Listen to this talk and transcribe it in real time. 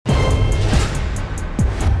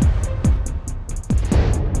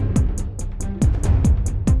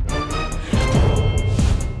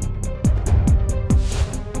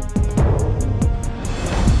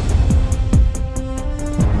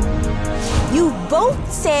You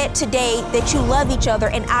both said today that you love each other,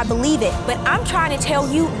 and I believe it, but I'm trying to tell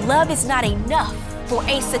you, love is not enough for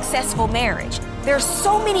a successful marriage. There's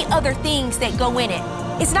so many other things that go in it.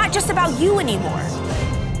 It's not just about you anymore.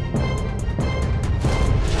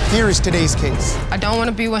 Here is today's case. I don't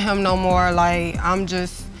want to be with him no more. Like, I'm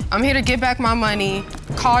here to get back my money,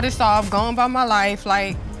 call this off, go on about my life.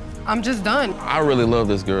 Like, I'm just done. I really love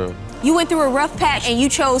this girl. You went through a rough patch and you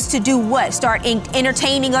chose to do what? Start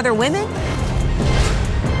entertaining other women?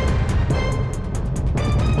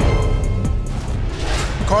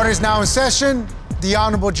 Court is now in session. The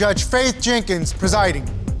Honorable Judge Faith Jenkins presiding.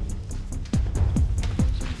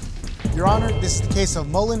 Your Honor, this is the case of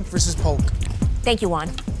Mullins versus Polk. Thank you, Juan.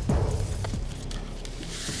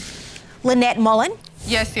 Lynette Mullins?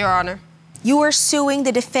 Yes, Your Honor. You are suing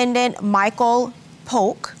the defendant, Michael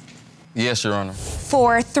Polk. Yes, Your Honor.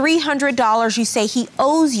 For $300, you say he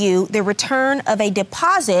owes you the return of a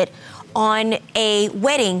deposit on a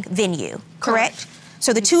wedding venue, correct?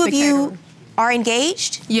 So the two of you are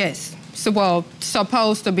engaged? Yes. So, well,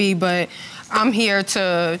 supposed to be, but I'm here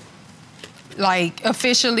to, like,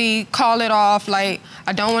 officially call it off. Like,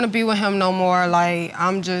 I don't want to be with him no more. Like,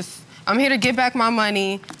 I'm here to get back my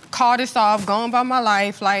money, call this off, go on about my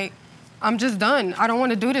life. Like, I'm just done. I don't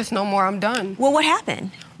want to do this no more. I'm done. Well, what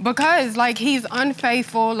happened? Because, like, he's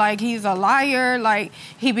unfaithful, like, he's a liar, like,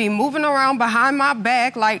 he be moving around behind my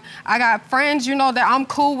back. Like, I got friends, you know, that I'm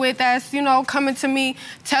cool with that's, you know, coming to me,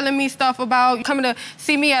 telling me stuff about coming to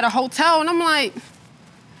see me at a hotel. And I'm like,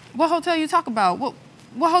 what hotel you talk about? What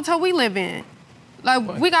hotel we live in?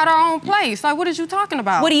 Like, we got our own place. Like, what is you talking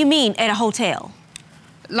about? What do you mean, at a hotel?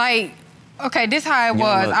 Like, okay, this how it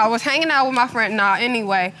was. I was hanging out with my friend,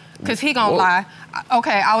 anyway, because he gonna lie.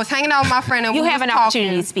 Okay, I was hanging out with my friend and you we have was an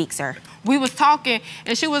opportunity to speak, sir. We was talking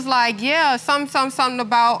and she was like, yeah, something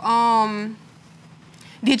about,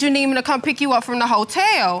 did you need me to come pick you up from the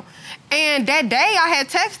hotel? And that day I had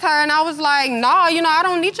texted her and I was like, no, you know, I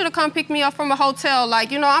don't need you to come pick me up from a hotel.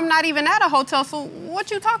 Like, you know, I'm not even at a hotel, so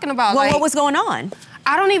what you talking about? Well, like, what was going on?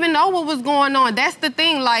 I don't even know what was going on. That's the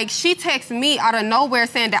thing. Like, she texted me out of nowhere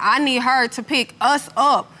saying that I need her to pick us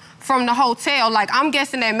up from the hotel. Like, I'm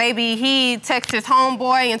guessing that maybe he texted his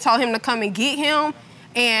homeboy and told him to come and get him.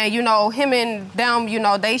 And, you know, him and them, you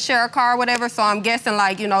know, they share a car or whatever. So I'm guessing,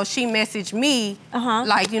 like, you know, she messaged me,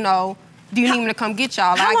 like, you know, do you need me to come get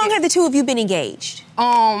y'all? How long have the two of you been engaged?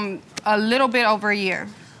 A little bit over a year.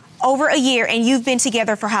 Over a year, and you've been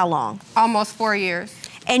together for how long? Almost 4 years.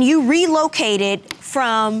 And you relocated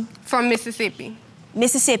from? From Mississippi.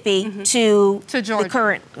 Mississippi to Georgia. The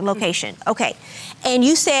current location. Okay. And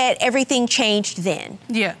you said everything changed then.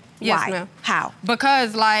 Yeah. Yes, Why? ma'am. How?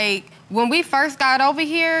 Because, like, when we first got over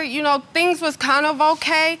here, you know, things was kind of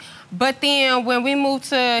okay. But then when we moved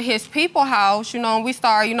to his people house, you know, and we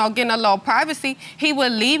started, you know, getting a little privacy, he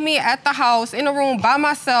would leave me at the house in a room by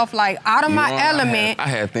myself, like out of my element. I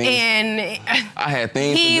had things. And I had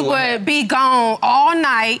things. he would be gone all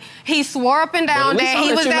night. He swore up and down that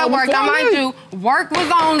he was at work. Now, mind you, work was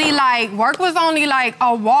only like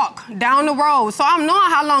a walk down the road. So I'm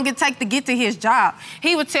knowing how long it take to get to his job.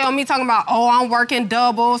 He would tell me, talking about, oh, I'm working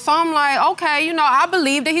doubles. So I'm like, okay, you know, I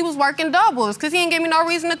believe that he was working doubles because he didn't give me no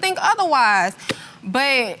reason to think otherwise.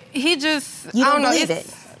 But he just, you don't know. Believe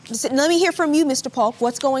it. Let me hear from you, Mr. Polk.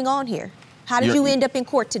 What's going on here? How did you end up in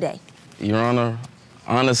court today? Your Honor,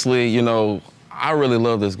 honestly, you know, I really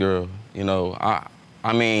love this girl. You know,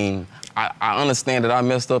 I mean, I understand that I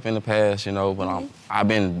messed up in the past, you know, but I've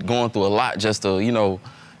been going through a lot just to, you know,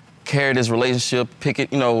 carry this relationship, pick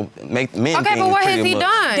it, you know, make men. Okay, but what has he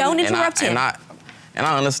done? Don't interrupt him. And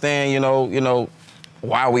I understand, you know,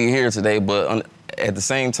 why we're here today, but at the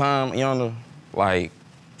same time, you know, like,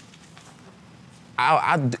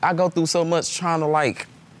 I go through so much trying to, like,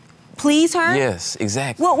 please her? Yes,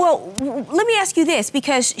 exactly. Well, let me ask you this,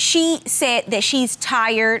 because she said that she's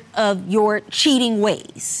tired of your cheating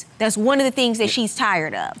ways. That's one of the things that she's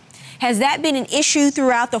tired of. Has that been an issue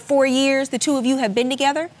throughout the 4 years the two of you have been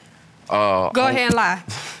together? Go ahead and lie.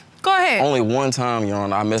 Go ahead. Only one time, Your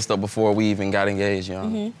Honor, I messed up before we even got engaged, Your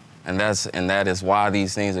Honor. And that is why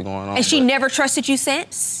these things are going on. And she never trusted you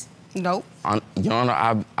since? Nope. Your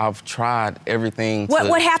Honor, I've tried everything.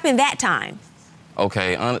 What happened that time?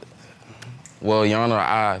 Okay, well, Your Honor,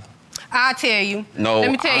 I'll tell you. No.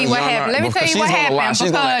 Let me tell you what happened. Let me tell you what happened.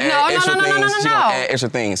 She's gonna add extra things. She's gonna add extra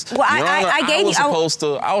things. Well, I gave you.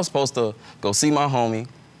 I was supposed to go see my homie.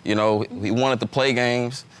 You know, he wanted to play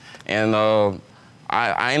games, and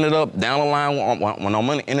I ended up down the line when I'm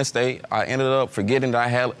on the interstate. I ended up forgetting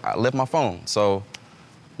that I left my phone. So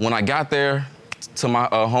when I got there to my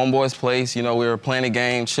homeboy's place, you know, we were playing a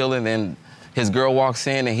game, chilling, and his girl walks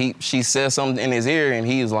in and she says something in his ear and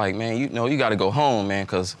he's like, man, you know, you got to go home, man,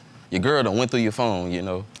 because your girl done went through your phone, you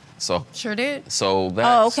know. So sure did. So that's...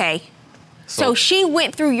 Oh, okay. So she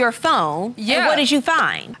went through your phone. Yeah. And what did you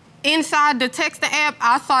find? Inside the texting app,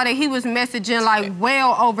 I saw that he was messaging like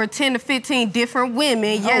well over 10 to 15 different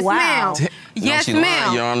women. Yes, wow. ma'am. Yes, she's ma'am.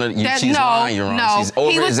 lying, Your Honor. She's lying, Your Honor. No, she's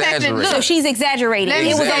over-exaggerating. So she's exaggerating.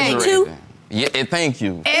 It was only 2? Yeah, thank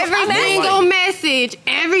you. Every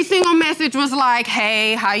single message was like,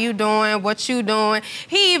 hey, how you doing? What you doing?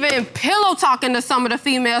 He even pillow talking to some of the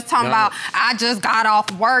females talking about, I just got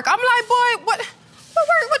off work. I'm like, boy, what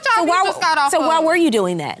y'all just got off So why were you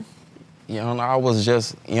doing that? Your Honor, I was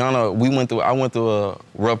just, Your Honor, I went through a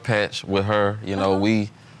rough patch with her. You know, we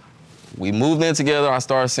moved in together. I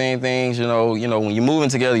started seeing things, you know, when you're moving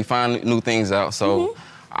together, you find new things out. So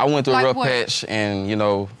I went through a rough patch and, you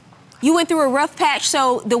know. You went through a rough patch,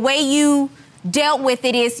 so the way you dealt with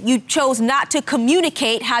it is you chose not to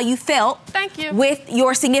communicate how you felt with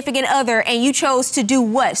your significant other, and you chose to do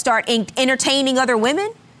what? Start entertaining other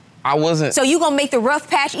women? I wasn't. So you gonna make the rough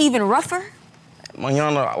patch even rougher? Your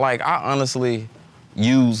Honor, like, I honestly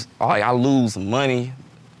I lose money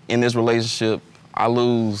in this relationship. I'm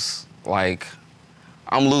losing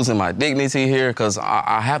my dignity here because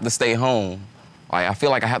I have to stay home. Like, I feel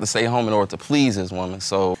like I have to stay home in order to please this woman,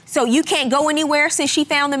 so... So you can't go anywhere since she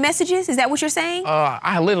found the messages? Is that what you're saying?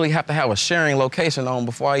 I literally have to have a sharing location on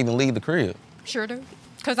before I even leave the crib. Sure do,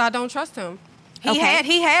 because I don't trust him. He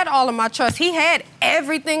had all of my trust. He had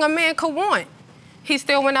everything a man could want. He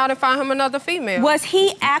still went out and found him another female. Was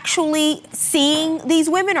he actually seeing these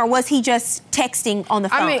women, or was he just texting on the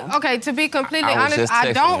phone? I mean, okay, to be completely honest,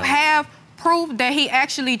 I don't have proof that he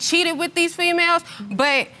actually cheated with these females,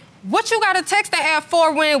 but what you got to text the app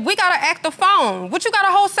for when we got to act the phone? What you got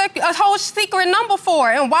a whole secret number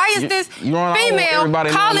for? And why is this female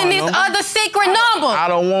calling this other secret number? I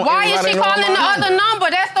don't want Why is she calling the other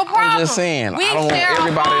number? That's the problem. I'm just saying, I don't want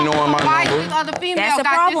everybody knowing my number. Why this other female That's the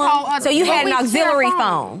problem. So you had an auxiliary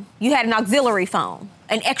phone. You had an auxiliary phone.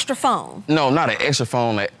 An extra phone. No, not an extra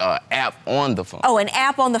phone, an app on the phone. Oh, an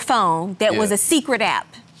app on the phone that was a secret app.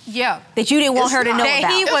 Yeah. That you didn't want her to know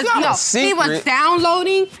about. He was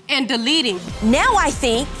downloading and deleting. Now I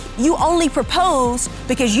think you only proposed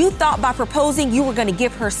because you thought by proposing you were going to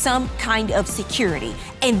give her some kind of security.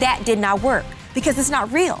 And that did not work because it's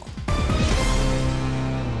not real.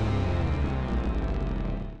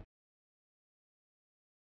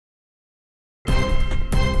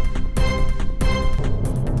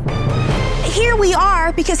 Here we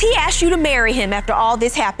are because he asked you to marry him after all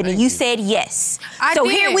this happened, and you said yes. I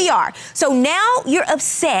did. Here we are. So now you're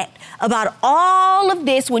upset about all of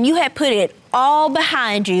this when you had put it all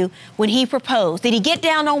behind you when he proposed. Did he get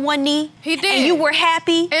down on one knee? He did. And you were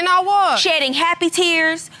happy? And I was. Shedding happy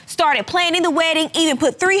tears, started planning the wedding, even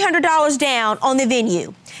put $300 down on the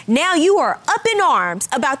venue. Now you are up in arms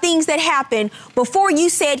about things that happened before you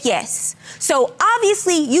said yes. So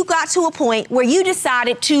obviously you got to a point where you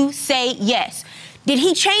decided to say yes. Did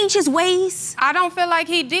he change his ways? I don't feel like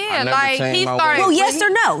he did. Like he started. Well, yes or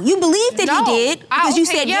no? You believe that he did because you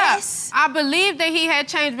said yes. I believe that he had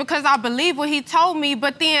changed because I believe what he told me.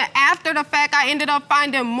 But then after the fact, I ended up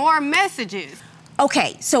finding more messages.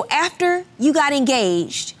 Okay, so after you got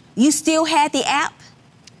engaged, you still had the app?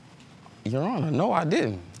 Your Honor, no, I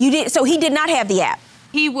didn't. You did. So he did not have the app.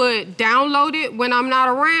 He would download it when I'm not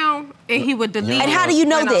around, and he would delete it. And how do you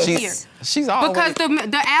know this? She's always... Because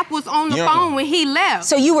the app was on the phone when he left.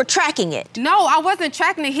 So you were tracking it? No, I wasn't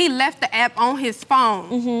tracking it. He left the app on his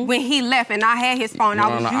phone when he left, and I had his phone. I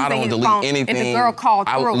was using his phone, and the girl called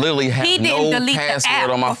through. I literally have no password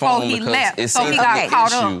on my phone because it seems like an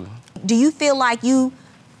issue. Do you feel like you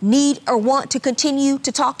need or want to continue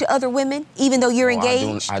to talk to other women, even though you're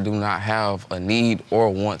engaged? I do not have a need or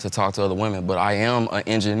want to talk to other women, but I am an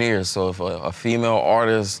engineer. So if a female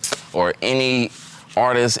artist or any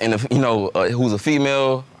artist who's a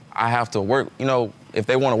female, I have to work. If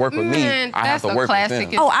they want to work with me, I have to work with them.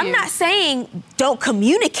 Oh, I'm not saying don't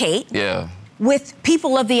communicate. With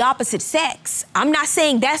people of the opposite sex. I'm not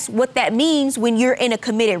saying that's what that means when you're in a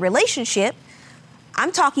committed relationship.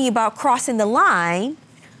 I'm talking about crossing the line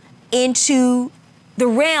into the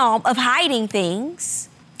realm of hiding things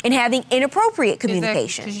and having inappropriate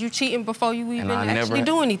communication. Because you cheating before you even actually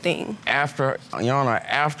do anything. Your Honor,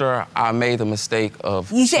 after I made the mistake of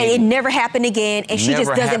You said it never happened again, and she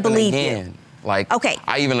just doesn't believe you. Like,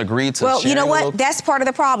 I even agreed to Well, you know what? That's part of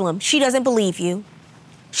the problem. She doesn't believe you.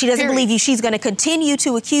 She doesn't believe you. She's going to continue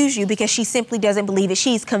to accuse you because she simply doesn't believe it.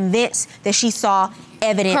 She's convinced that she saw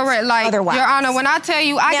evidence otherwise. Your Honor, when I tell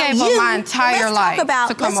you, I gave her my entire life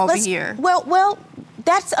to come over here. Well,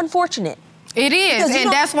 that's unfortunate. It is,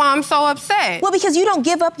 and that's why I'm so upset. Well, because you don't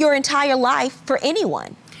give up your entire life for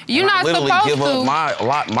anyone. You're not supposed to. I literally give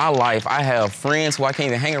up my life. I have friends who I can't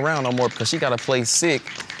even hang around no more because she got to play sick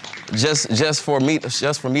just for me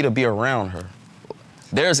to be around her.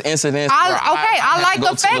 There's incidents where I like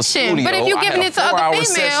affection, but if you're giving it to other females.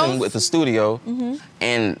 Session with the studio,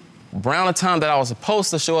 and around the time that I was supposed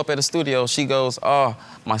to show up at the studio, she goes, "Oh,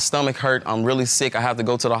 my stomach hurt. I'm really sick. I have to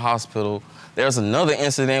go to the hospital." There's another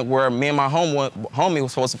incident where me and my homie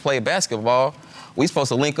was supposed to play basketball. We supposed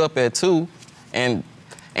to link up at 2, and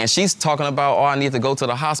she's talking about, "Oh, I need to go to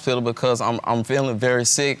the hospital because I'm feeling very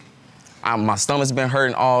sick. My stomach's been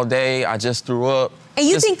hurting all day. I just threw up." And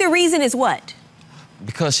you think the reason is what?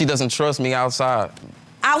 Because she doesn't trust me outside.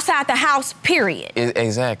 Outside the house, period.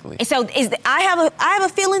 Exactly. And so I have a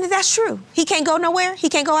feeling that that's true. He can't go nowhere. He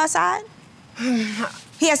can't go outside.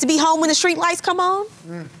 He has to be home when the street lights come on.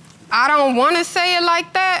 I don't want to say it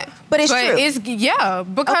like that, but it's true.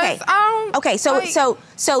 Because I don't. Okay, so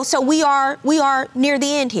we are near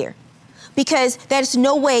the end here, because there's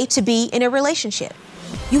no way to be in a relationship.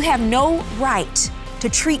 You have no right to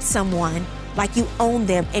treat someone like you own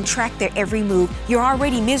them and track their every move. You're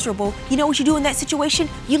already miserable. You know what you do in that situation?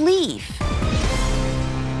 You leave.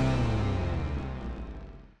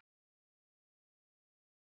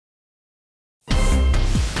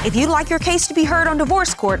 If you'd like your case to be heard on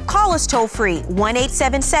divorce court, call us toll-free,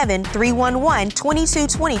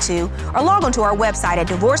 1-877-311-2222, or log on to our website at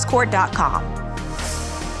divorcecourt.com.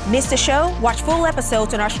 Missed a show? Watch full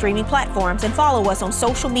episodes on our streaming platforms and follow us on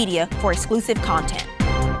social media for exclusive content.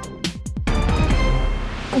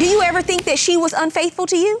 Do you ever think that she was unfaithful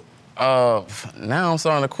to you? Now I'm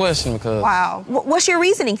starting to question because... Wow. What's your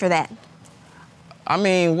reasoning for that? I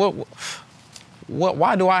mean,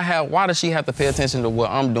 why does she have to pay attention to what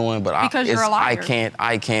I'm doing, but because you're a liar.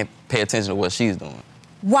 I can't pay attention to what she's doing.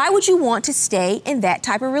 Why would you want to stay in that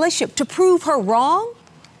type of relationship? To prove her wrong?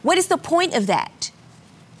 What is the point of that?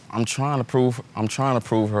 I'm trying to prove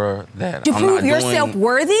her that to prove yourself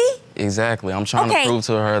worthy? Exactly. I'm trying to prove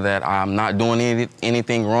to her that I'm not doing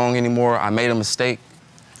anything wrong anymore. I made a mistake.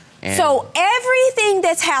 So everything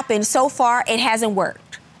that's happened so far, it hasn't worked.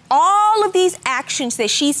 All of these actions that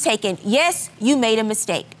she's taken, yes, you made a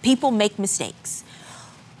mistake. People make mistakes.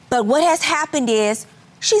 But what has happened is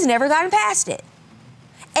she's never gotten past it.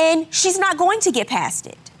 And she's not going to get past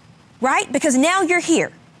it, right? Because now you're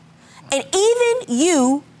here. And even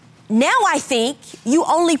you, now I think you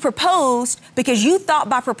only proposed because you thought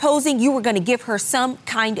by proposing you were going to give her some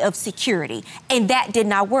kind of security. And that did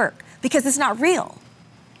not work because it's not real.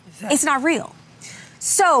 Exactly. It's not real.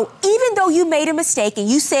 So even though you made a mistake and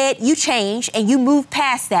you said you changed and you moved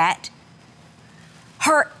past that,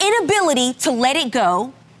 her inability to let it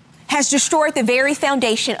go has destroyed the very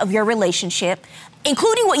foundation of your relationship,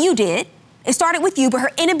 including what you did. It started with you, but her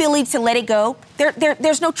inability to let it go,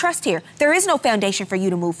 there's no trust here. There is no foundation for you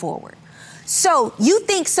to move forward. So you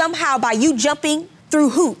think somehow by you jumping through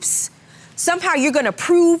hoops, somehow you're going to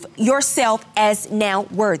prove yourself as now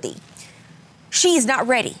worthy. She is not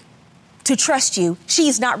ready to trust you.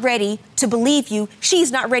 She's not ready to believe you.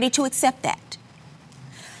 She's not ready to accept that.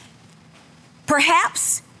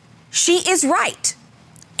 Perhaps she is right,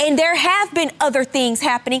 and there have been other things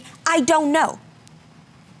happening. I don't know.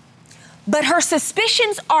 But her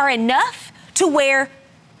suspicions are enough to where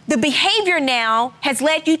the behavior now has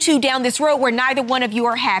led you two down this road where neither one of you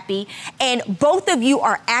are happy, and both of you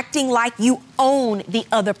are acting like you own the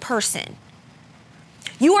other person.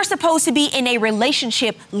 You are supposed to be in a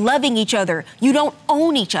relationship loving each other. You don't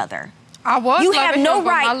own each other. You have no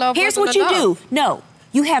right. Here's what you do. No,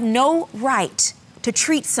 you have no right to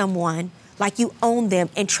treat someone like you own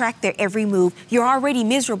them and track their every move. You're already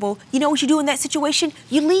miserable. You know what you do in that situation?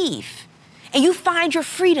 You leave. And you find your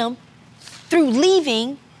freedom through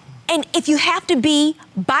leaving. And if you have to be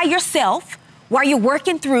by yourself while you're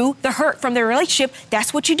working through the hurt from the relationship,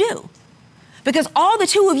 that's what you do. Because all the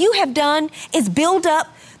two of you have done is build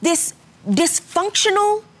up this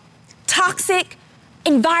dysfunctional, toxic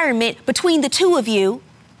environment between the two of you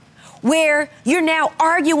where you're now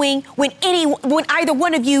arguing when either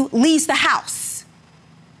one of you leaves the house.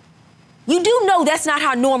 You do know that's not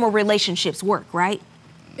how normal relationships work, right?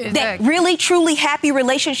 Exactly. That really, truly happy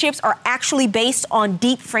relationships are actually based on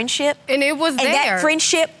deep friendship. And it was there. And that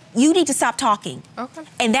friendship, you need to stop talking. Okay.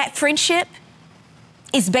 And that friendship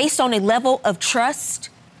is based on a level of trust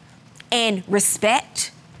and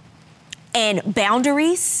respect and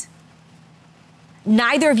boundaries.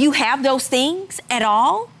 Neither of you have those things at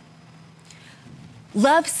all.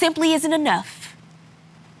 Love simply isn't enough.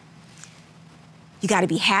 You got to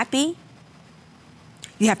be happy.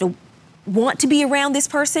 You have to want to be around this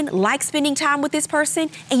person, like spending time with this person,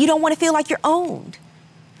 and you don't want to feel like you're owned.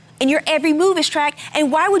 And your every move is tracked.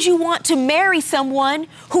 And why would you want to marry someone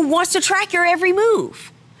who wants to track your every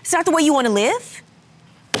move? It's not the way you want to live.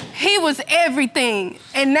 He was everything,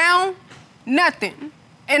 and now, nothing.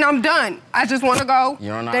 And I'm done. I just want to go.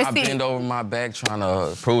 Your Honor, I bend over my back trying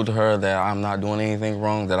to prove to her that I'm not doing anything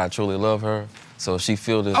wrong, that I truly love her. So she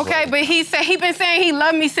feels this Okay, way. but he been saying he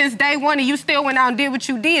loved me since day one, and you still went out and did what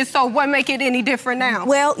you did. So what make it any different now?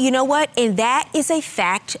 Well, you know what? And that is a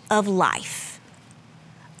fact of life.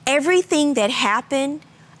 Everything that happened,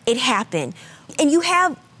 it happened. And you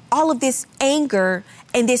have all of this anger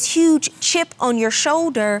and this huge chip on your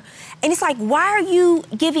shoulder. And it's like, why are you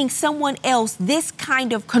giving someone else this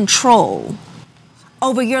kind of control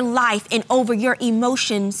over your life and over your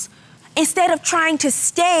emotions instead of trying to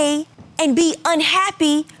stay and be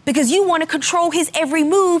unhappy because you want to control his every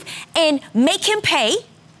move and make him pay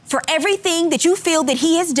for everything that you feel that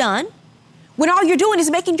he has done when all you're doing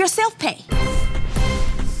is making yourself pay?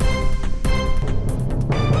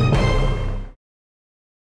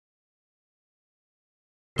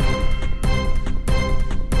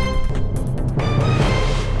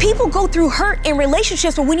 People go through hurt in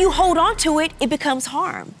relationships, but when you hold on to it, it becomes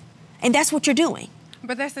harm. And that's what you're doing.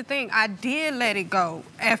 But that's the thing. I did let it go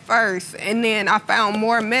at first, and then I found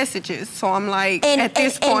more messages. So I'm like, at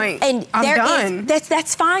this point, I'm done.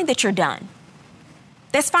 That's fine that you're done.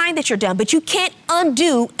 That's fine that you're done, but you can't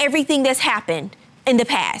undo everything that's happened in the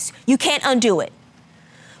past. You can't undo it.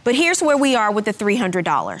 But here's where we are with the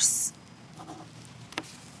 $300.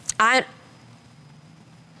 I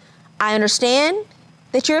understand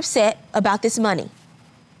that you're upset about this money.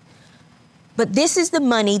 But this is the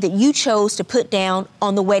money that you chose to put down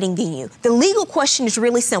on the wedding venue. The legal question is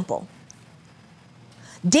really simple.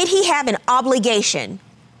 Did he have an obligation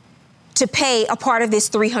to pay a part of this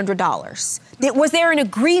 $300? Was there an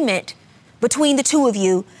agreement between the two of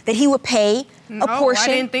you that he would pay a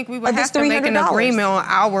portion? I didn't think we would have to make an agreement on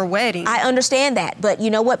our wedding. I understand that, but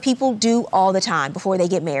you know what people do all the time before they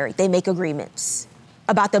get married? They make agreements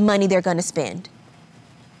about the money they're gonna spend.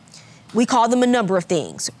 We call them a number of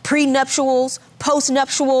things: prenuptials,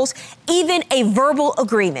 postnuptials, even a verbal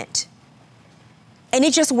agreement. And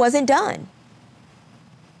it just wasn't done.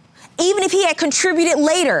 Even if he had contributed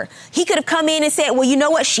later, he could have come in and said, well, you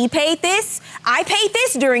know what? She paid this. I paid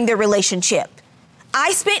this during the relationship.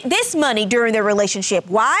 I spent this money during the relationship.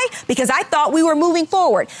 Why? Because I thought we were moving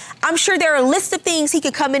forward. I'm sure there are a list of things he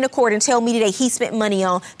could come into court and tell me today he spent money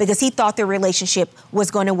on because he thought the relationship was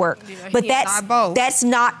going to work. Yeah, but that's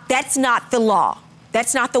not the law.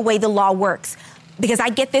 That's not the way the law works. Because I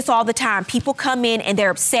get this all the time. People come in and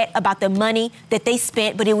they're upset about the money that they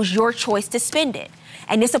spent, but it was your choice to spend it.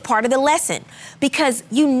 And it's a part of the lesson because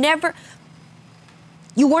you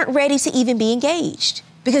weren't ready to even be engaged.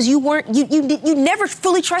 Because you never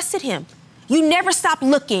fully trusted him. You never stopped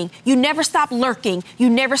looking. You never stopped lurking.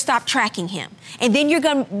 You never stopped tracking him. And then you're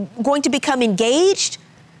going to become engaged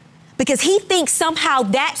because he thinks somehow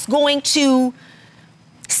that's going to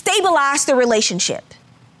stabilize the relationship.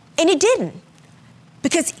 And it didn't.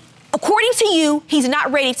 Because according to you, he's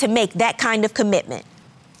not ready to make that kind of commitment.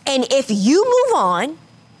 And if you move on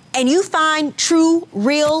and you find true,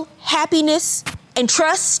 real happiness and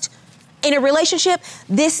trust in a relationship,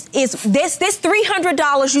 this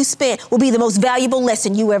 $300 you spent will be the most valuable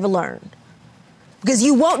lesson you ever learned. Because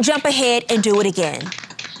you won't jump ahead and do it again.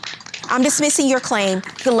 I'm dismissing your claim.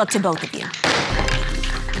 Good luck to both of you.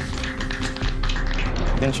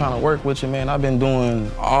 Been trying to work with you, man. I've been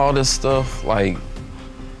doing all this stuff, like.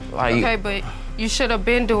 Okay, but you should have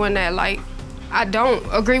been doing that. Like, I don't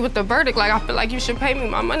agree with the verdict. Like, I feel like you should pay me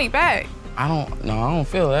my money back. I don't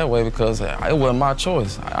feel that way because it wasn't my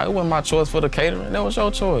choice. It wasn't my choice for the catering. That was your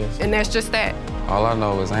choice. And that's just that. All I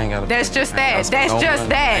know is I ain't got to. That's just that. That's just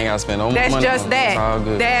that. I ain't got to spend no money. That's just that. It's all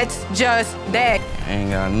good. That's just that. I ain't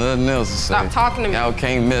got nothing else to say. Stop talking to me. Y'all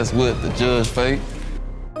can't mess with the judge fate.